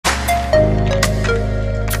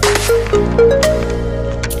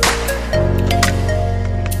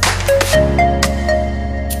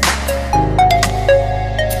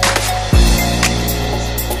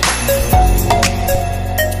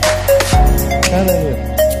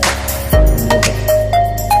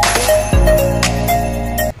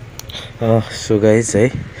So guys है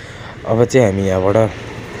अब चाहिँ हामी यहाँबाट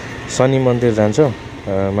शनि मन्दिर जान्छौँ।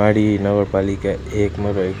 माडी नगरपालिका 1 मा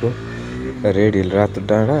रहेको रेड हिल रातो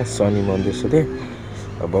डाँडा शनि मन्दिर सुधे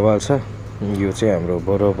बवाल छ। यो चाहिँ हाम्रो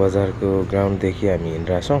बरुवा बजारको ग्राउन्डदेखि हामी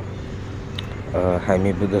हिँडिरहेछौँ।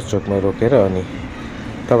 हामी बुद्ध चोकमा रोकेर अनि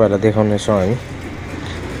तपाईहरुलाई देखाउनेछौँ। हामी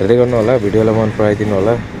हेर्दै गर्नु होला, भिडियोलाई मन पराइदिनु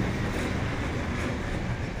होला।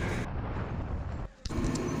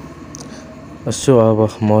 सो अब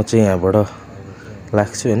म चाहिँ यहाँबाट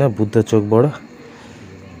लाग्छु हैन, बुद्ध चोकबाट।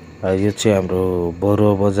 यो चाहिँ हाम्रो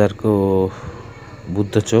बरुवा बजारको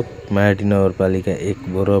बुद्ध चोक, माडी नगरपालिका 1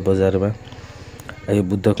 बरुवा बजारमा। यो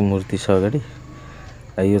बुद्धको मूर्ति छ अगाडि।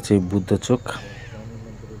 यो चाहिँ बुद्ध चोक।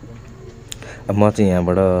 म चाहिँ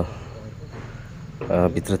यहाँबाट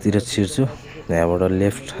भित्रतिर छिर्छु। यहाँबाट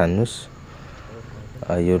लेफ्ट हान्नुस्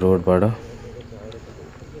यो रोडबाट।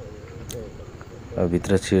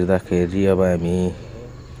 भित्र छिर्दाखेरि अब हामी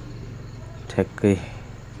ठ्याक्कै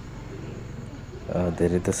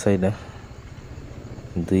धेरै त छैन,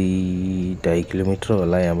 2-2.5 किलोमिटर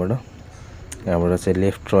होला यहाँबाट। यहाँबाट चाहिँ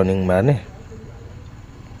लेफ्ट टर्निङ मार्ने।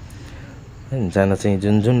 जान चाहिँ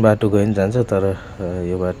जुन बाटो गयो नि जान्छ, तर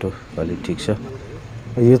यो बाटो अलि ठीक छ।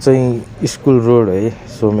 यो चाहिँ स्कुल रोड है,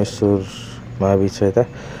 सोमेश्वर महाविद्यालय छ यता।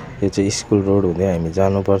 यो चाहिँ स्कुल रोड हुँदै हामी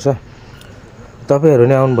जानुपर्छ। तपाईहरु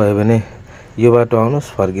नै आउनु भयो भने यो बाटो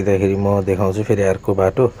आउनुस्, फर्किँदाखेरि म देखाउँछु फेरि अर्को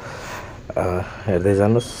बाटो। हेर्दै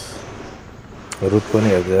जानुस्, रुट पनि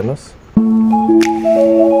हेर्दै जानुस्।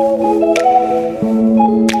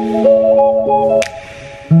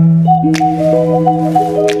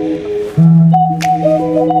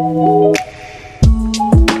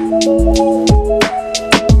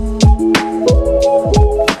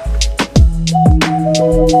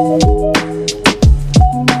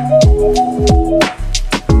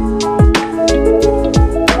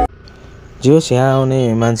 जोस् यहाँ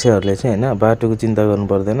आउने मान्छेहरूले चाहिँ हैन, बाटोको चिन्ता गर्नु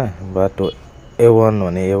पर्दैन। बाटो A1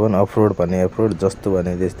 भने A1, अफरोड भने अफरोड, जस्तो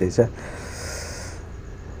भने त्यस्तै छ।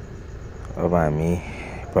 अब हामी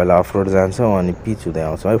पहिला अफरोड जान्छौँ अनि पिच हुँदै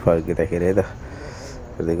आउँछौँ है फर्किँदाखेरि है त।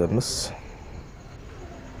 हेर्दै गर्नुस्।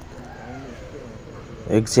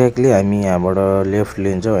 एक्ज्याक्टली हामी यहाँबाट लेफ्ट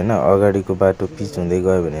लिन्छौँ हैन, अगाडिको बाटो पिच हुँदै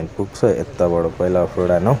गयो भने पुग्छ। यताबाट पहिला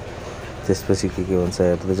अफरोड हानौँ, त्यसपछि के हुन्छ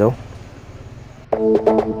हेर्दै जाउँ।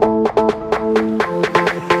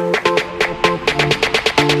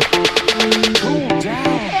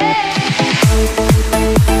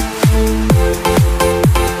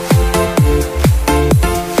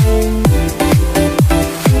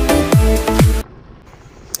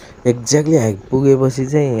 एक्ज्याक्टली पुगेपछि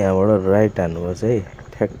चाहिँ यहाँबाट राइट हान्नुपर्छ है,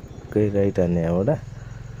 ठ्याक्कै राइट हान्ने यहाँबाट।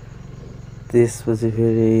 त्यसपछि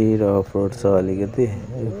फेरि अफ रोड छ अलिकति,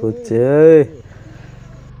 पुग्छ है।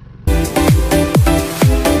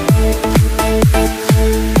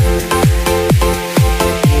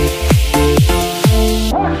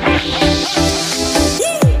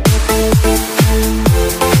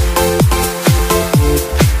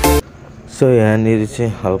 सो यहाँनिर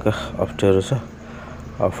चाहिँ हल्का अप्ठ्यारो छ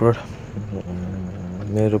अफरोड।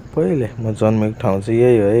 मेरो पहिले म जन्मेको ठाउँ चाहिँ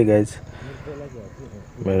यही हो है गाइज,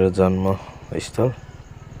 मेरो जन्मस्थल।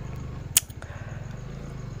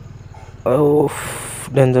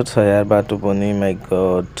 डेन्जर छ यार बाटो पनि, माई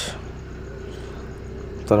गड।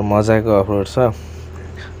 तर मजाको अफरोड छ।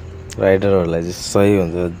 राइडरहरूलाई चाहिँ सही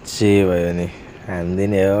हुन्छ, जे भयो नि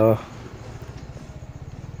हान्दिने हो।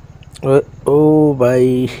 ओ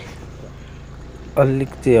भाइ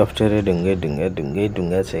अलिकति अप्ठ्यारो,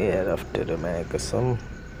 ढुङ्गा छ यार, अप्ठ्यारोमा कसम।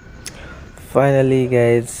 Finally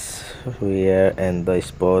guys we are at the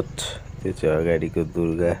spot. त्यो चाहिँ अगाडिको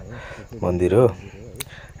दुर्गा मन्दिर हो।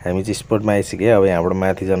 हामी चाहिँ स्पटमा आइसक्यो। अब यहाँबाट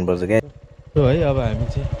माथि जानुपर्छ क्या है। अब हामी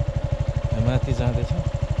चाहिँ माथि जाँदैछौँ।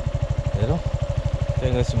 हेरौँ,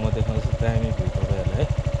 त्यहाँ गएपछि म देखाउँछु दामी भ्यू तपाईँहरूलाई है।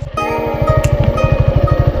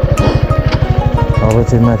 अब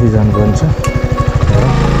चाहिँ माथि जानुपर्ने छ।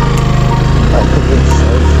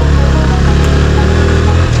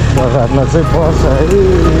 बजारमा चाहिँ पर्छ है,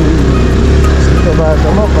 यस्तो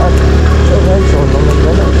बाटोमा बाटो छोड्नु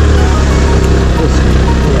मिल्दैन।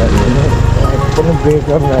 पनि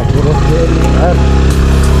ब्रेकर राखेर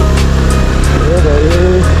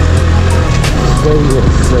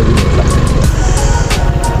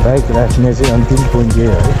बाइक राख्ने चाहिँ अन्तिम पुग्यो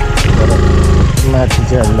है, तर माथि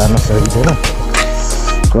चाहिँ अब लान सकिँदैन,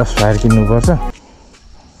 क्रस फायर किन्नुपर्छ।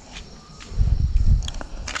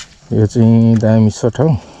 यो चाहिँ दामी छ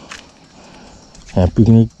ठाउँ, यहाँ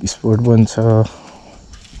पिकनिक स्पोट पनि छ।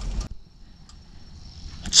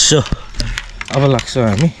 सो अब लाग्छौँ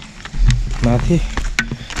हामी माथि।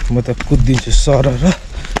 म त कुद्दिन्छु सरर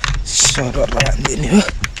हान्दिने हो।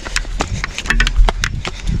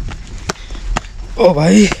 ओ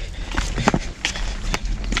भाइ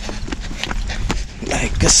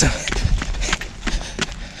लाइक कसम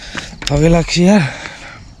थकै लाग्छ यार।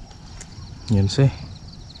 हेर्नुहोस् है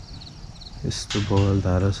यस्तो बवाल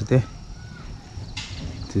धारा छ त्यहाँ।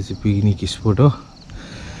 त्यो चाहिँ पिकनिक स्पोट हो।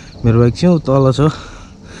 मेरो बाइक चाहिँ तल छ।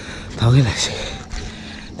 थकै लाग्छ।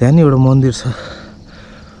 त्यहाँ नि एउटा मन्दिर छ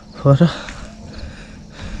पर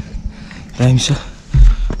दामी छ।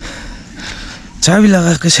 चाबी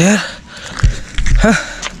लगाएको छ यार।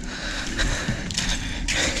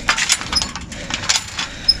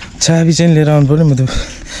 चाबी चाहिँ लिएर आउनु पर्यो। म त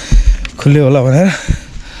खुल्ले होला भनेर।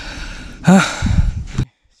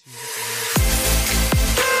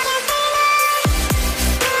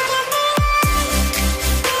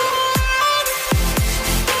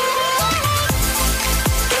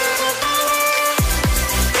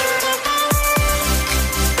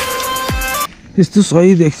 यस्तो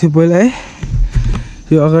सही देख्थ्यो पहिला है।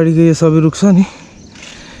 यो अगाडिको यो सबै रुख छ नि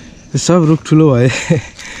यो सब रुख ठुलो भए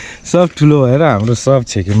सब ठुलो भएर हाम्रो सब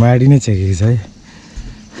छेक्यो। माडी नै छेकेको छ है।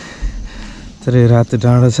 तर यो रातो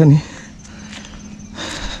डाँडा छ नि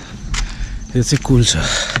यो चाहिँ कुल छ।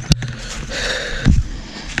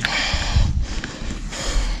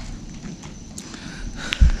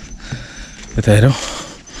 यता हेरौँ।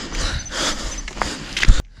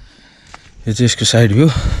 यो चाहिँ यसको साइड भ्यू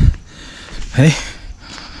है।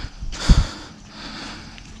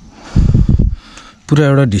 पुरा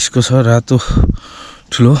एउटा ढिस्को छ रातो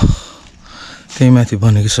ठुलो। त्यही माथि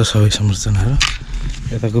बनेको छ सबै संरचनाहरू।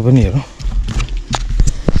 यताको पनि हेरौँ।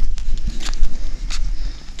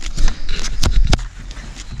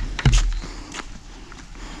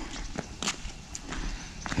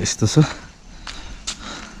 यस्तो छ।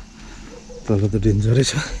 तल त डेन्जरै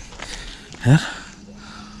छ यार।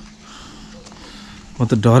 म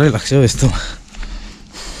त डरै लाग्छ हौ यस्तोमा।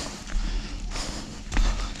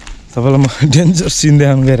 तपाईँलाई म डेन्जर सिन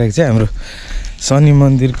देखाउनु गइरहेको चाहिँ हाम्रो शनि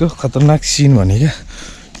मन्दिरको खतरनाक सिन भने क्या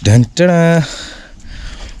ढ्यान्टडा।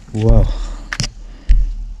 Wow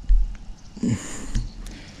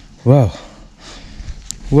wow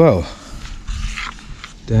wow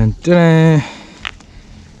ढ्यान्टडा।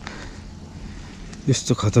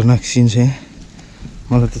 यस्तो खतरनाक सिन छ यहाँ।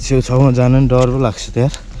 मलाई त छेउछाउमा जान नि डर पो लाग्छ त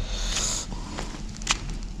यार।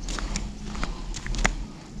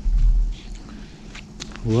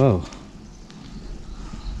 वाउ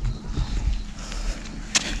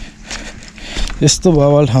यस्तो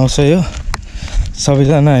बवाल ठाउँ छ यो।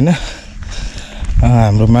 सबैजना होइन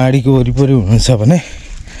हाम्रो माडीको वरिपरि हुनुहुन्छ भने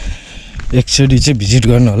एकचोटि चाहिँ भिजिट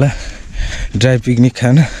गर्नु होला। ड्राई पिकनिक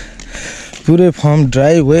खान पुरै फर्म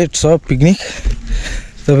ड्राई वेट सब पिकनिक।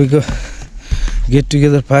 तपाईँको गेट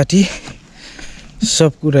टुगेदर पार्टी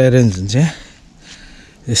सब कुरा एरेन्ज हुन्छ यहाँ।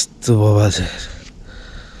 यस्तो बवाल छ।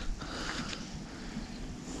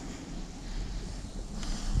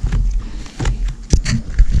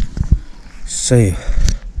 सही हो।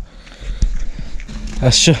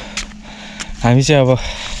 आसो हामी चाहिँ अब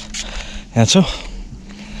यहाँ छौँ।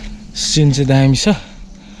 सिन चाहिँ दामी छ।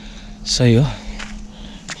 सही हो।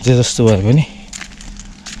 जे जस्तो भए पनि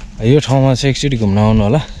यो ठाउँमा चाहिँ एकचोटि घुम्न आउनु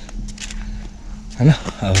होला होइन।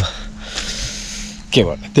 अब के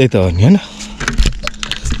भन्नु त्यही त हो नि होइन।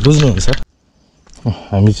 बुझ्नुहुन्छ।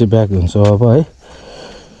 हामी चाहिँ ब्याक हुन्छौँ अब है।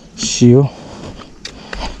 सियो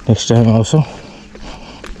नेक्स्ट टाइम आउँछौँ।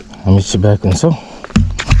 हामी चाहिँ ब्याक हुन्छौँ।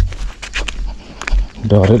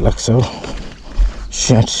 डरै लाग्छ हौ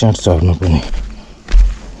स्याट स्याट चढ्नु पनि।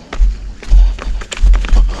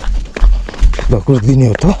 धकुर दिने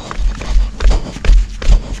हो त।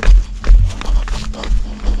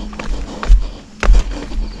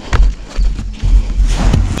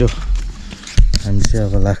 हामी चाहिँ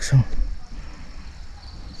अब लाग्छौँ।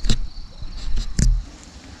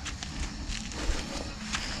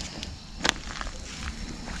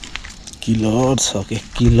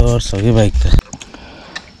 किलर छ कि बाइक त।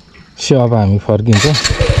 सो अब हामी फर्किन्छौँ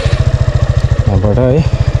यहाँबाट है।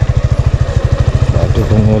 बाटो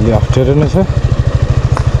पनि अलि अप्ठ्यारो नै छ।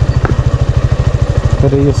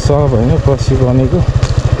 तर यो सब होइन पछि बनेको।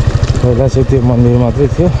 पहिला चाहिँ त्यो मन्दिर मात्रै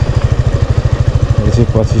थियो। यो चाहिँ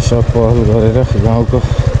पछि सब पहल गरेर गाउँको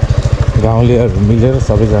गाउँलेहरू मिलेर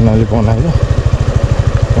सबैजनाले बनायो।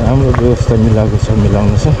 राम्रो व्यवस्था मिलाएको छ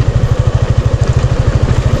मिलाउनु छ।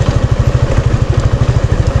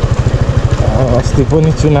 अस्ति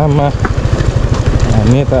पनि चुनावमा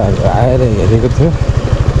नेताहरू आएर हेरेको थियो।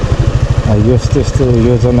 यस्तो यस्तो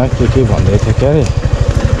योजना के भन्दै थियो क्या अरे।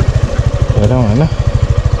 हेरौँ होइन।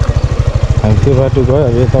 हामी त्यो बाटो गयो।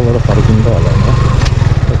 अब यताबाट फर्किँदा होला नि।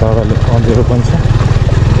 यता अगाडि अँध्यारो पनि छ।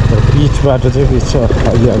 तर पिच बाटो चाहिँ पिच छ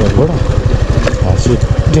अघि अगाडिबाट।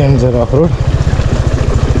 Danger off road.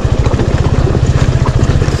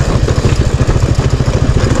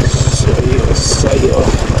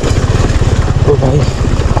 भाइ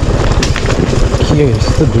के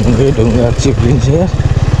यस्तो ढुङ्गा चिप्लिन्छ यार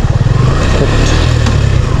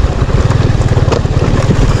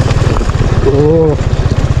ओ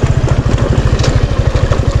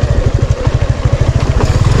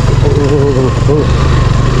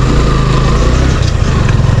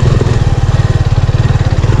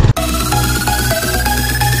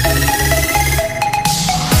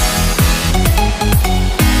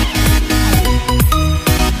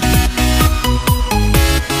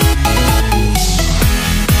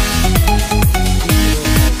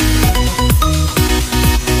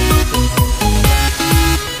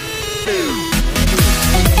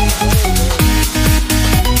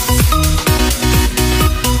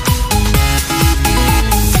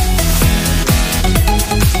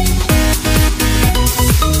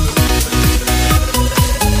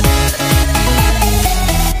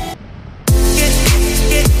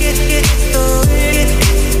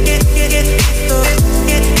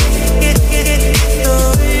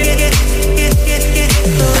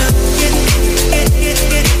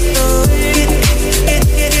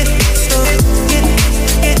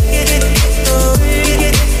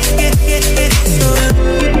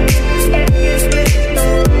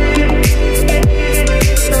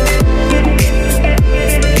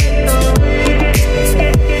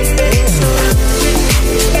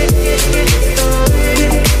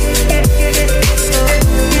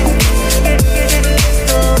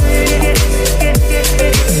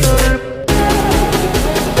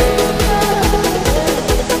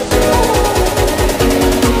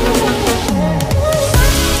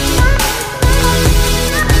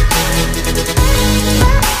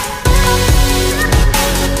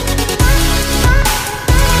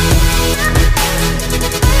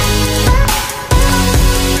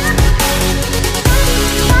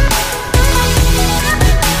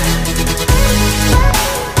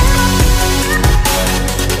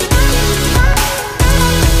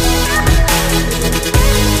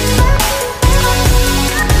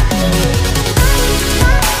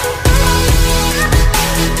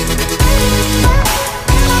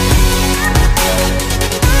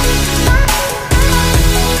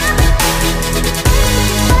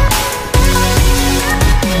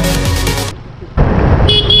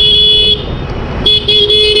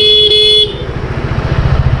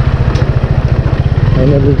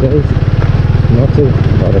फाइनली गाइस म चाहिँ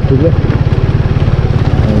घर पुगेँ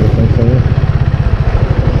सँगसँगै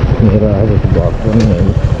मेरो आजको भ्लग पनि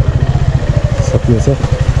यहीँ सकिन्छ।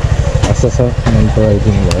 आशा छ मन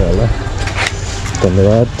पराइदिनु भयो होला।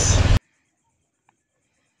 धन्यवाद।